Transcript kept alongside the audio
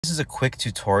This is a quick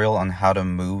tutorial on how to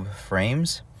move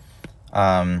frames,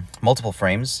 multiple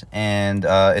frames, and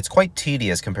it's quite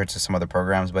tedious compared to some other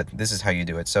programs, but this is how you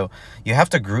do it. So you have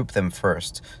to group them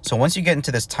first. So once you get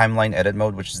into this timeline edit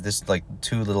mode, which is this like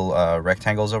two little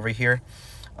rectangles over here,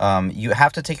 you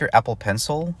have to take your Apple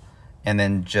Pencil and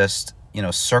then just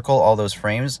circle all those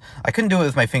frames. I couldn't do it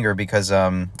with my finger because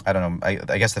I don't know,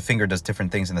 I guess the finger does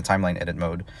different things in the timeline edit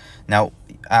mode. Now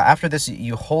after this,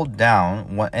 you hold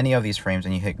down any of these frames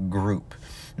and you hit group.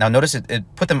 Now notice it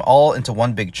put them all into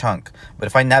one big chunk, but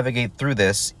if I navigate through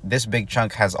this big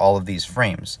chunk has all of these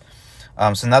frames.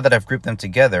 So now that I've grouped them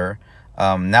together,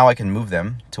 now I can move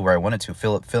them to where I wanted to,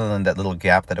 fill in that little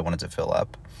gap that I wanted to fill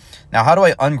up. Now how do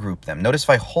I ungroup them? Notice if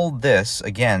I hold this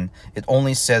again, it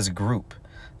only says group.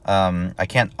 I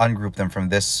can't ungroup them from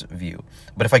this view.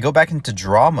 But if I go back into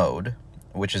draw mode,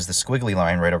 which is the squiggly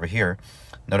line right over here,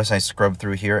 notice I scrub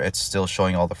through here, it's still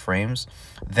showing all the frames.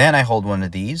 Then I hold one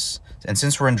of these, and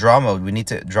since we're in draw mode, we need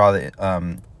to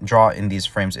draw in these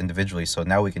frames individually. So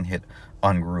now we can hit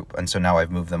ungroup, and so now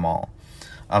I've moved them all.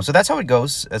 So that's how it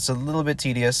goes. It's a little bit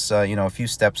tedious, a few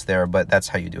steps there, but that's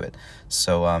how you do it.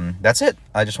 So that's it.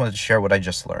 I just wanted to share what I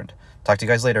just learned. Talk to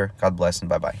you guys later. God bless, and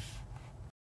bye-bye.